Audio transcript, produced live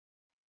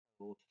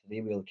So today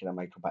we're looking at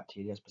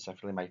mycobacteria,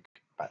 specifically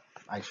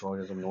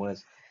microorganism known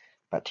as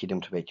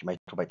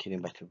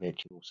Mycobacterium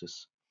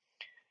tuberculosis.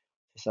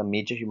 It's a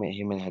major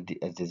human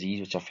disease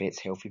which affects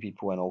healthy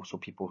people and also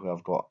people who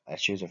have got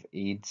issues of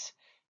AIDS,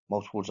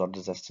 multiple drug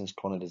resistance,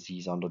 chronic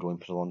disease undergoing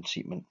prolonged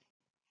treatment.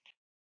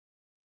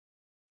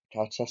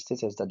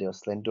 Characteristics is that they are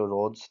slender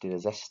rods, they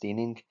resist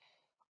staining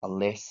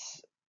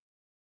unless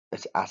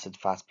it's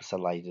acid-fast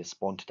bacilli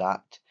respond to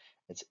that.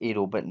 It's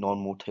aerobic,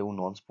 non-motile,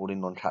 non-sporing,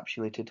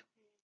 non-capsulated.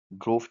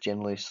 Growth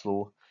generally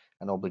slow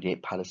and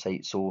obligate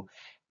parasite, so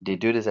they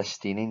do resist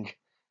staining,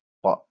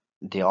 but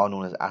they are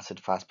known as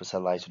acid-fast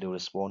bacilli, so they'll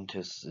respond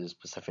to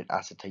specific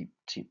acid-type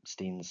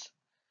stains.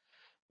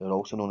 They're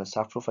also known as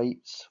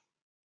saprophytes,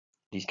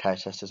 these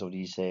characteristics of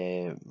these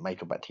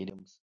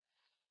mycobacteriums.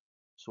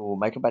 So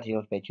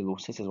Mycobacterium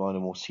tuberculosis is one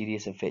of the most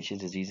serious infectious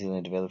diseases in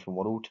the developing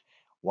world.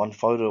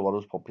 1/3 of the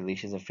world's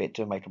population is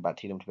infected with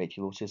Mycobacterium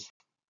tuberculosis.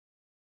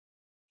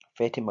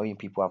 30 million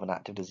people have an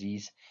active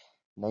disease.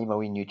 9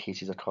 million new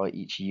cases occur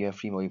each year, and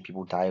 3 million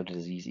people die of the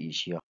disease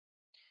each year.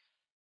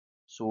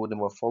 So the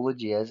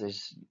morphology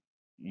is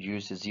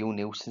use the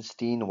Ziehl-Neelsen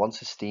stain.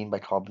 Once it's stained by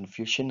carbon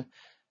fusion,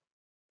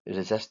 it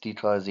resists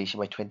decolorization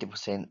by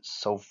 20%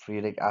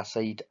 sulfuric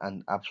acid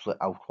and absolute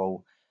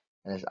alcohol,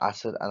 and is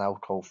acid and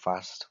alcohol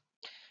fast.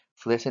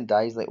 Fluorescent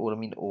dyes like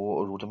Auramine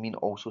or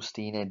rhodamine also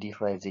stain, and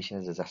decolorization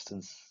is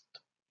resistance.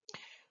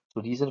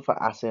 So the reason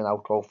for acid and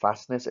alcohol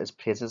fastness is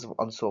presence of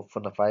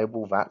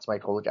unsulfonifiable VATS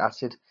mycolic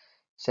acid,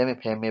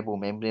 semi-permeable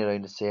membrane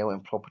around the cell,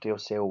 and property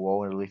of cell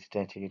wall and related to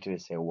integrity of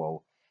the cell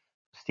wall.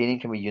 Staining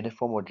can be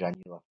uniform or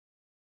granular.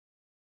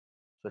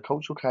 So the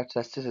cultural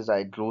characteristics is that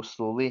it grows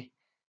slowly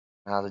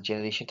and has a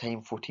generation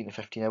time 14 to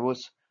 15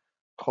 hours.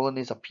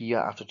 Colonies appear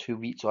after 2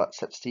 weeks or at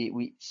 6 to 8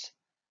 weeks,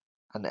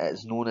 and it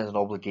is known as an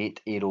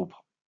obligate aerobe.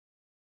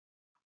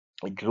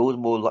 It grows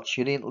more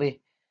luxuriantly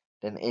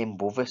than M.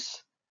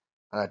 bovis.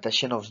 An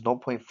addition of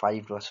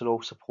 0.5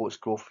 glycerol supports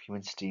growth of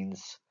human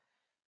strains.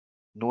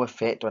 No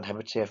effect or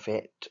inhibitory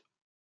effect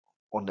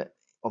on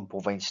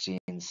bovine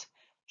strains.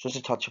 Just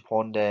to touch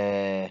upon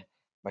the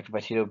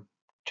Mycobacterium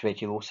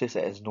tuberculosis,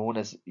 it is known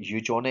as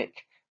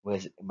eugenic,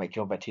 whereas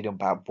Mycobacterium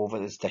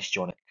bovis is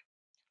dysgenic.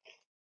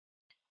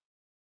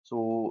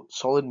 So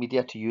solid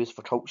media to use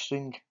for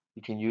culturing,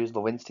 you can use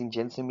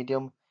Löwenstein-Jensen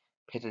medium,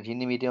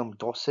 Petagini medium,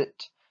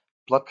 Dosset.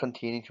 Blood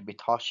containing can be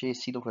Tarshay,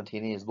 serum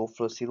containing is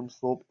Lofra serum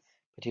slope,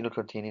 Patino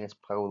containing is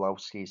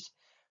Pawlowski's.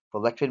 For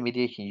liquid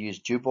media you can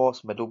use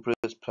Dubos,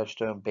 Middlebrews,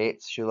 Prouster,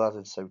 Betts, Schulas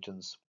and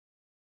Soutons.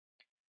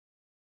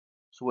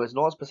 So it's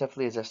not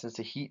specifically resistant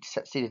to heat.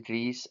 60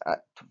 degrees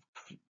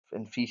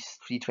in 3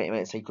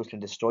 20-minute cycles can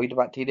destroy the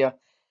bacteria,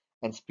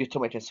 and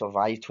sputum it can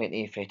survive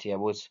 20 to 30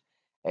 hours.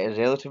 It is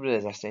relatively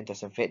resistant to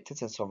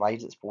disinfectants and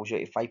survives exposure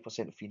to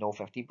 5% phenol,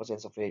 15%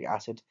 sulfuric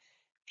acid,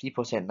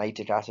 3%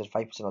 nitric acid,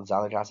 5%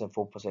 oxalic acid, and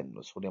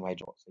 4% sodium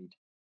hydroxide.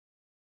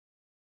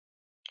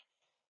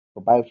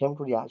 For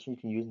biochemical reaction,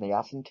 you can use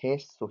niacin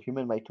tests. So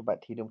human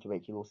Mycobacterium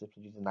tuberculosis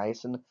produces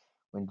niacin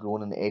when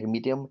grown in the egg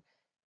medium.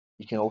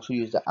 You can also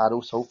use the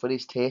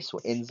arosulfurase test.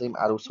 So enzyme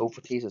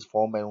arosulfurase is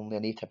formed by only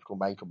an atypical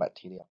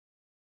mycobacteria.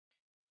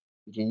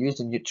 You can use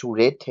the neutral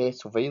red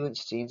test. So virulent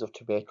strains of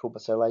tubercle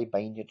bacilli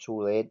bind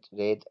neutral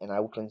red in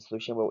alkaline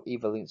solution, while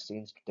avalent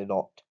strains do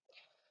not.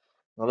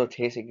 Another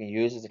test you can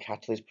use is the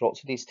catalase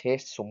peroxidase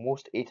test. So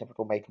most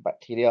atypical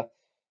mycobacteria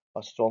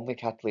are strongly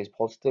catalase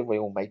positive,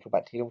 while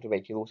Mycobacterium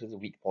tuberculosis is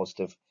weak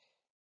positive.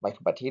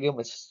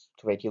 Mycobacterium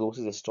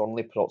tuberculosis is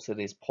strongly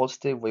peroxidase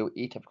positive, while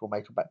atypical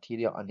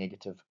mycobacteria are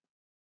negative.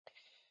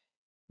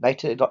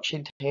 Nitrate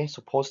reduction test,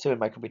 so positive in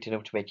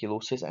Mycobacterium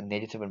tuberculosis and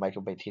negative in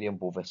Mycobacterium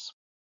bovis.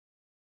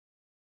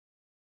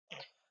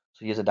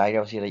 So here's a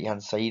diagram on the right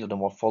hand side of the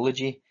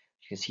morphology.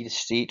 You can see the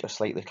straight or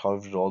slightly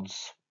curved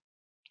rods.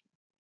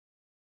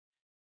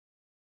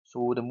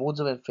 So the modes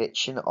of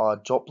infection are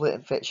droplet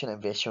infection,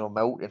 ingestion of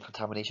milk, and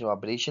contamination or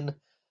aberration.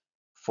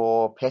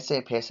 For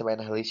pesticide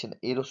inhalation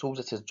aerosols,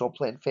 it is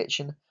droplet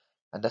infection,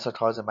 and this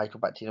occurs in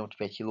Mycobacterium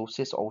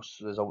tuberculosis,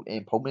 also result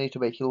in pulmonary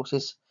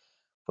tuberculosis.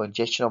 For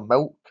ingestion of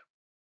milk,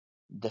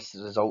 this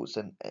results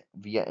in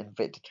via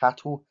infected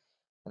cattle,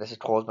 and this is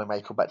caused by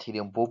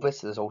Mycobacterium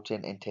bovis,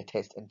 resulting in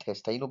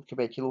intestinal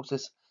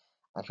tuberculosis,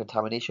 and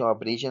contamination or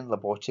abrasion,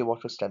 laboratory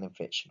work or skin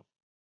infection.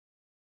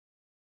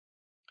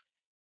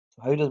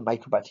 So how does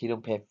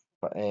Mycobacterium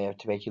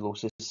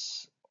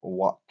tuberculosis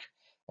work?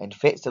 It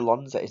infects the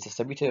lungs, it is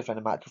distributed within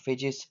the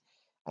macrophages.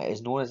 It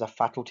is known as a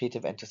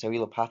facultative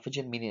intracellular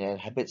pathogen, meaning it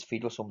inhibits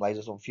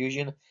phagosome-lysosome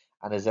fusion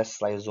and resists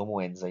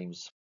lysosomal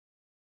enzymes.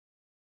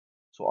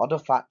 So other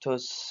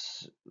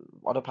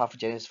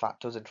pathogenous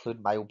factors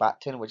include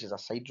myobactin, which is a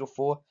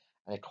siderophore,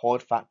 and a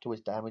cord factor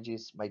which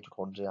damages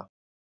mitochondria.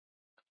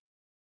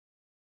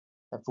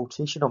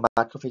 Infiltration of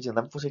macrophage and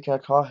lymphocyte can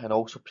occur, and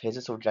also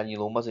presence of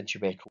granulomas and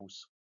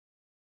tubercles.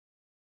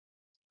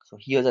 So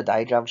here's a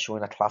diagram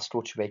showing a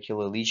classical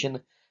tubercular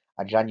lesion,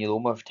 a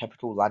granuloma of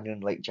typical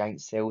lanolin-like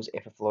giant cells,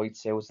 epithelioid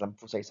cells,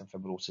 lymphocytes, and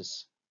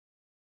fibrosis.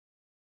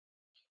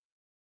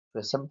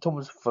 The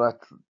symptoms for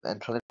a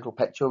clinical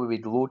picture would be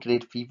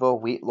low-grade fever,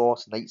 weight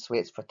loss, night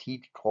sweats,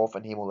 fatigue, cough,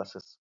 and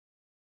hemolysis.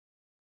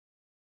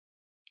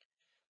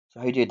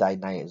 So how do you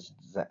diagnose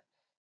it?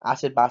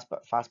 Acid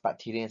fast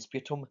bacteria in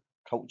sputum,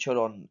 culture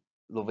on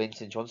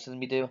Löwenstein-Jensen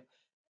media,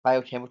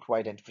 biochemical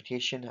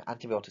identification,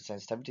 antibiotic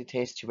sensitivity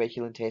test,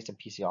 tuberculin test, and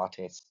PCR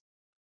tests.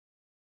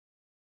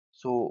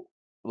 So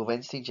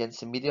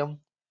Löwenstein-Jensen medium,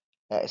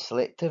 it is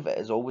selective, it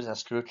is always in a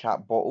screw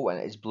cap bottle, and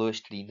it is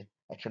bluish green.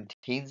 It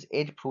contains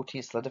egg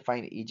protein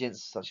solidifying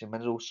agents such as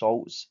mineral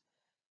salts,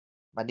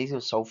 magnesium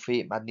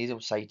sulfate,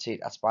 magnesium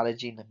citrate,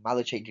 asparagine,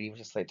 malachite green,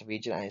 which is a selective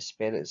agent, and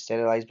is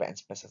sterilized by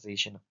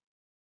inspisization.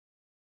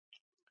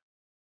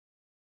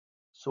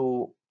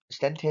 So,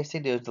 stent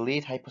testing, there is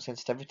delayed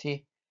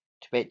hypersensitivity,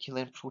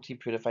 tuberculin protein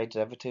purified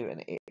derivative,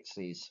 and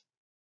X-rays.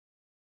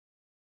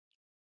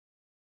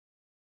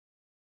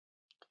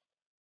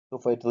 So,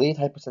 for a delayed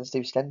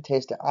hypersensitive stent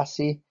test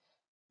assay,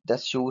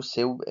 this shows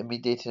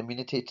cell-mediated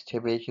immunity to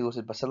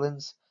tuberculosis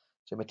bacillins.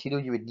 So, the material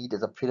you would need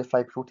is a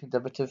purified protein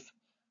derivative.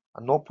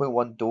 A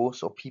 0.1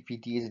 dose of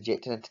PPD is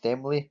injected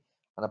intradermally,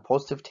 and a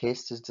positive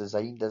test is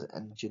designed as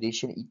in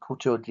duration equal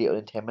to or greater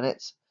than 10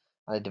 minutes,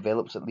 and it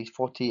develops at least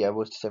 48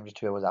 hours to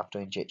 72 hours after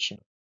injection.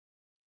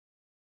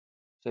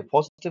 So,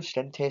 positive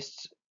skin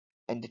test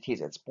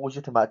indicates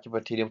exposure to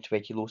Mycobacterium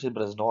tuberculosis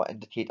but does not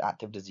indicate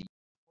active disease.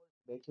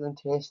 Tuberculin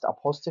test, a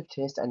positive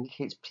test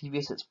indicates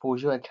previous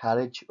exposure and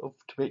carriage of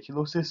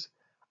tuberculosis.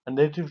 A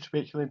negative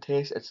tuberculin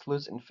test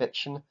excludes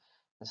infection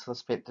in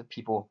suspected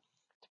people.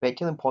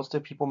 Tuberculin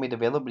positive people may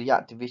develop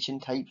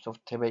reactivation types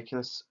of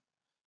tuberculosis.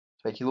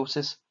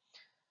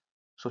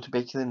 So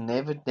tuberculin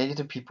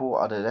negative people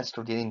are at risk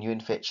of getting new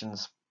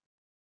infections.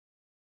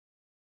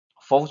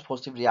 False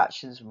positive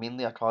reactions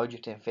mainly occur due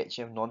to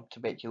infection of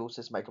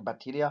non-tuberculosis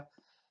mycobacteria.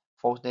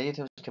 False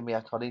negatives can be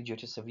occurring due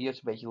to severe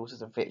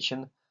tuberculosis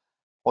infection,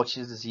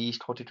 Hodgkin's disease,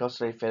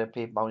 corticosteroid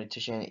therapy,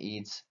 malnutrition, and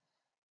AIDS.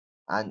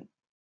 And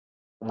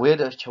where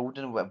there are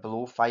children with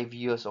below 5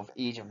 years of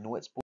age of no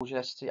exposure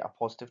history, a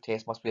positive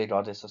test must be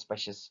regarded as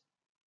suspicious.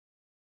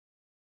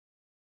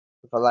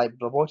 With a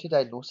laboratory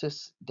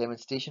diagnosis,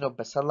 demonstration of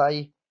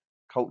bacilli,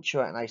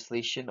 culture and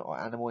isolation or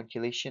animal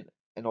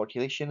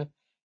inoculation,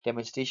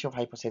 demonstration of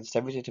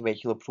hypersensitivity to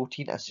tubercular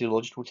protein, and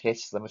serological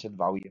tests limited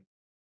value.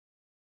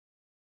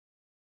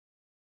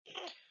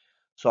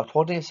 So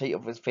according to site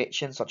of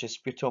infection such as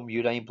sputum,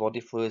 urine, body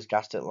fluids,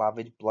 gastric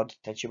lavage, blood,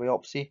 tissue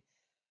biopsy,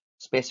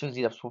 specimens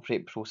need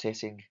appropriate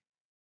processing.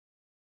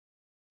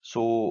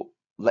 So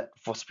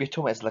for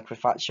sputum, it's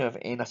liquefaction of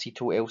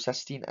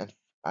N-acetyl-L-cysteine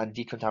and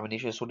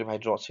decontamination of sodium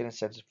hydroxide and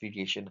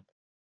centrifugation.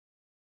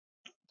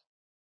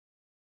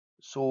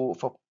 So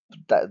for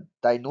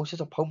diagnosis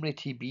of pulmonary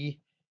TB,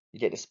 you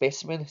get the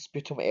specimen,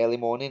 sputum early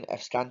morning,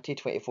 if scanty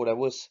 24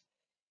 hours,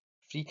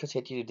 3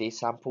 consecutive day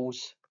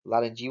samples,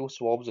 laryngeal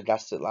swabs or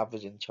gastric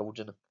lavage in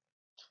children.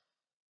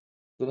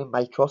 During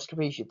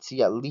microscopy, you should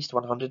see at least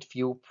 100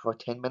 field for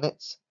 10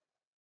 minutes,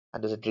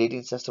 and there's a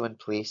grading system in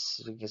place,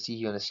 so you can see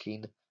here on the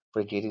screen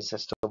for a grading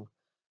system.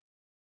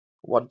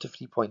 1 to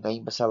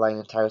 3.9 bacilli in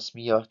entire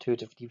smear, 2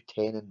 to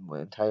 310 in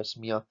entire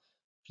smear,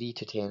 3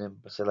 to 10 in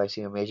bacilli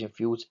seen in measuring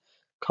fields.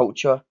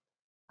 Culture,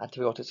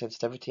 antibiotic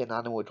sensitivity, and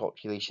animal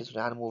inoculation. So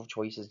the animal of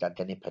choice is that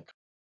guinea pig.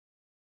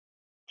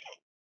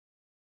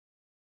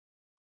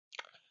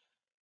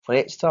 For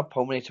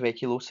extrapulmonary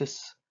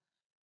tuberculosis,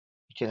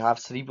 you can have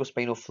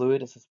cerebrospinal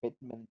fluid and suspected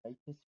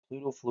meningitis,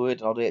 pleural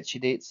fluid and other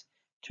exudates,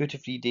 2 to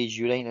 3 days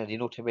urine and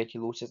renal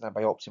tuberculosis, and a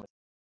biopsy.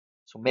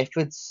 So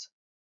methods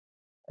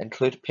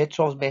include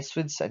Petrov's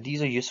methods, and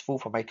these are useful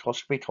for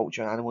microscopy,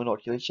 culture, and animal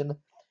inoculation.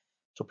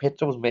 So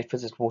Petrov's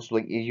methods is most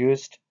likely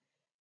used.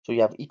 So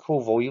you have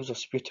equal volumes of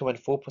sputum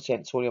and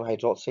 4% sodium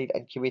hydroxide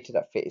incubated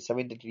at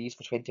 37 degrees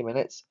for 20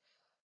 minutes,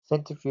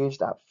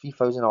 centrifuged at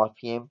 3000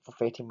 rpm for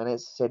 30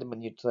 minutes,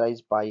 sediment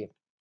neutralized by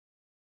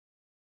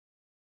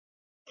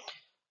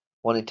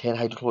 1 in 10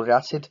 hydrochloric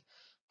acid,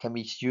 can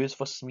be used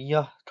for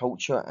smear,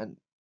 culture,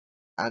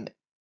 and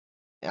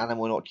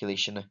animal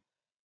inoculation.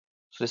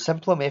 So the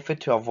simpler method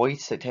to avoid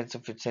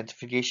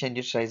centrifugation and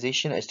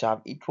neutralization is to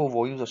have equal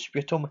volumes of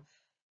sputum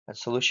and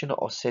solution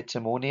of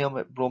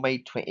cetrimonium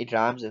bromide 20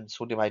 grams and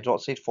sodium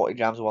hydroxide 40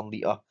 grams 1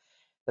 litre.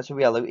 This will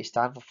be allowed to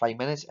stand for 5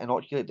 minutes,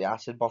 inoculate the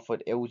acid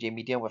buffered LJ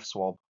medium with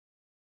swab.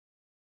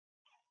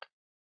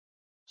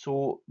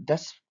 So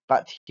this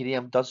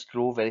bacterium does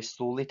grow very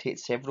slowly,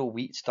 takes several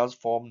weeks, does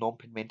form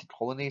non-pigmented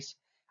colonies,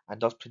 and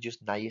does produce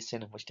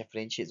niacin, which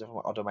differentiates it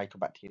from other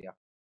mycobacteria.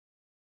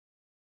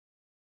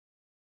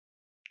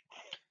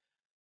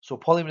 So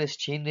polymerase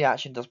chain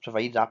reaction does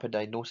provide rapid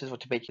diagnosis for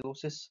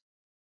tuberculosis.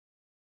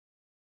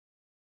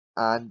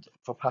 And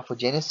for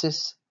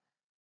pathogenesis,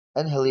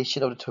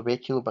 inhalation of the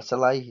tubercular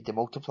bacilli, they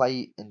multiply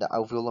in the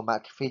alveolar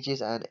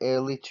macrophages, and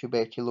early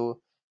tubercular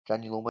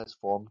granuloma is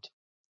formed.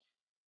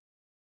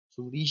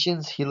 So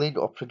lesions, healing,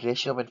 or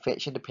progression of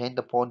infection depend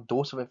upon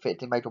dose of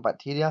infected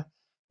mycobacteria,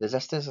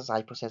 resistance and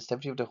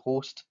hypersensitivity of the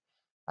host,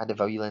 and the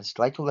virulence.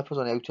 Glycolipids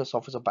on the outer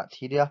surface of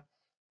bacteria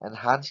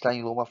enhance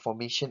granuloma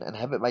formation,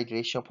 inhibit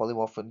migration of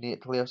polymorphic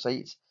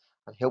nucleosides,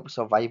 and helps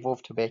survival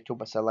of tubercle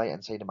bacilli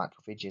inside the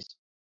macrophages.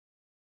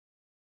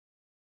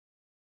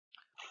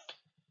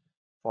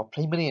 For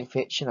primary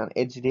infection, an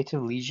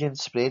exudative lesion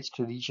spreads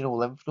to regional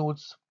lymph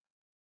nodes.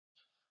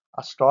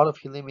 A scar of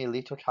healing may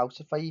later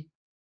calcify.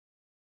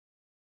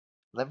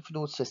 Lymph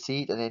nodes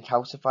cessate and then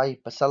calcify.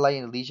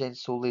 Bacilli and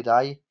lesions slowly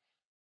die.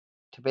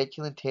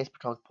 Tuberculin test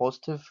becomes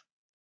positive,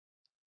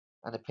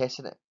 and the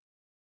person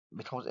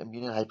becomes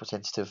immune and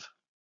hypersensitive.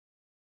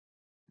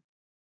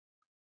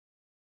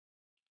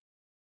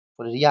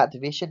 For the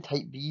reactivation,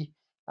 type B,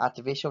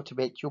 activation of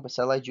tubercle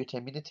bacilli due to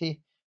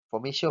immunity,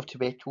 formation of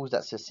tubercles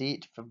that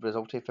cessate,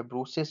 resulting in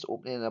fibrosis,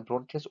 opening in a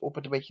bronchus,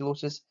 open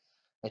tuberculosis,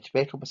 and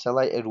tubercle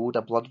bacilli erode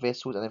a blood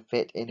vessels and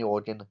infect any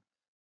organ.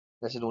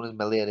 This is known as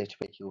miliary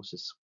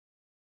tuberculosis.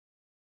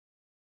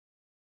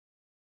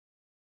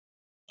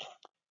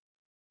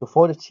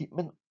 Before the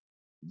treatment,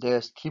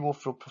 there's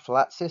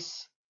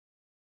chemoprophylaxis.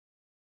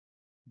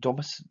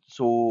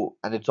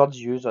 And the drugs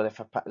used are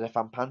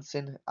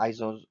rifampicin,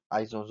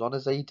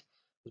 isoniazid,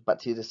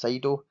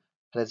 bactericidal,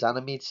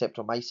 pyrazanamide,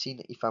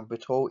 streptomycin,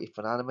 ethambutol,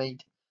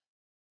 ethanamide,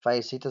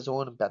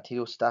 thiacetazone,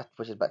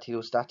 which is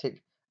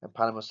bacteriostatic, and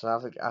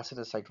palmitoylsalicylic acid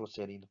and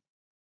cycloserine.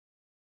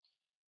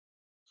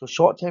 So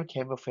short-term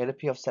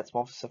chemotherapy of 6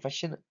 months is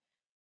sufficient.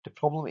 The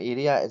problem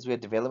area is where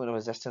development of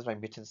resistance by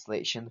mutant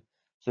selection.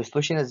 So the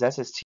solution is this: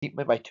 is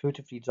treatment by 2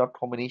 to 3 drug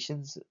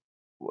combinations,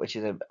 which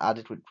is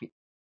added with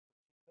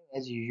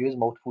as you use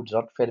multiple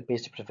drug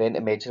therapies to prevent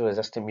emerging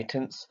resistant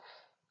mutants.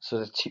 So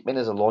the treatment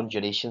is a long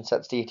duration,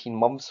 6 to 18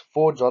 months.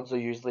 4 drugs are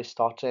usually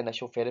started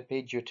initial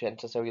therapy due to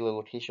intracellular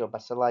location of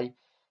bacilli,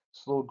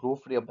 slow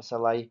growth rate of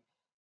bacilli,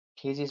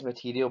 caseous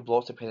material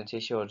blocks the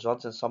penetration of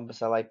drugs, and some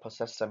bacilli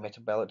persists in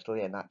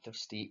metabolically inactive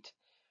state.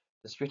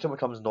 The sputum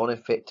becomes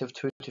non-infective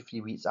 2 to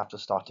 3 weeks after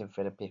starting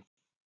therapy.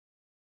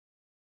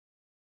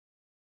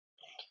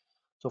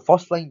 So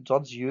first line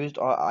drugs used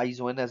are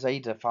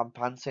isoniazid,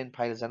 rifampicin,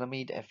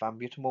 pyrazanamide,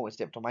 ethambutol, and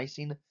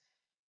streptomycin.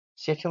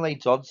 Second line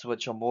drugs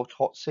which are more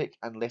toxic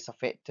and less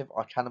effective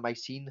are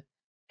kanamycin,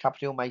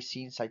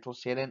 capryomycin,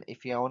 cycloserine,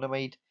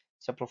 ethionamide,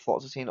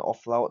 ciprofloxacin,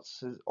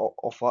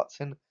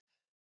 ofloxacin.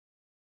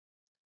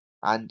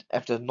 And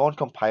if there's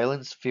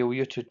non-compliance,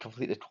 failure to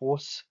complete the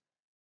course,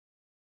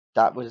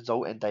 that would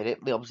result in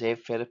directly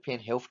observed therapy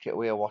and healthcare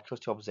aware workers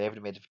to observe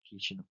the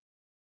medication.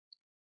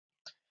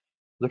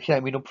 Looking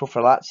at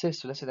immunoprophylaxis,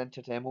 so this is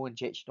intradermal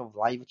injection of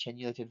live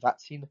attenuated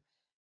vaccine,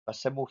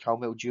 Bacillus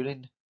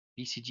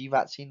BCG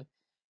vaccine.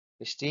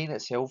 The strain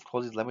itself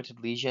causes limited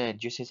lesion and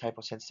induces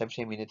hypersensitivity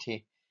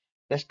immunity.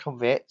 This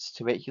converts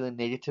tuberculin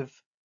negative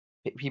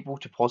people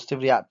to positive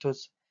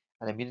reactors,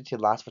 and immunity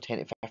lasts for 10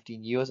 to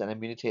 15 years, and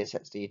immunity is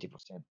 60 to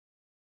 80%.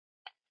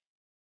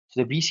 So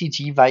the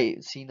BCG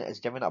vaccine is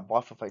given at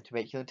birth without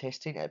tuberculin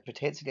testing. It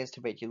protects against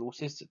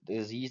tuberculosis, the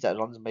disease that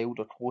runs mild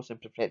or coarse and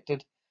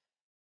protected.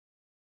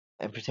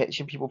 And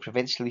protection people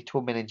prevents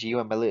lethal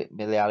meningeal and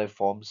miliary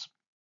forms.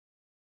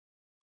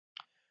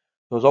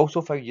 It was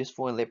also found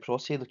useful in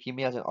leprosy,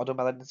 leukemias, and other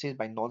malignancies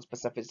by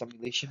non-specific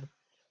stimulation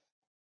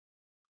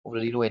of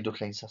the renal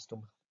endocrine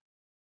system.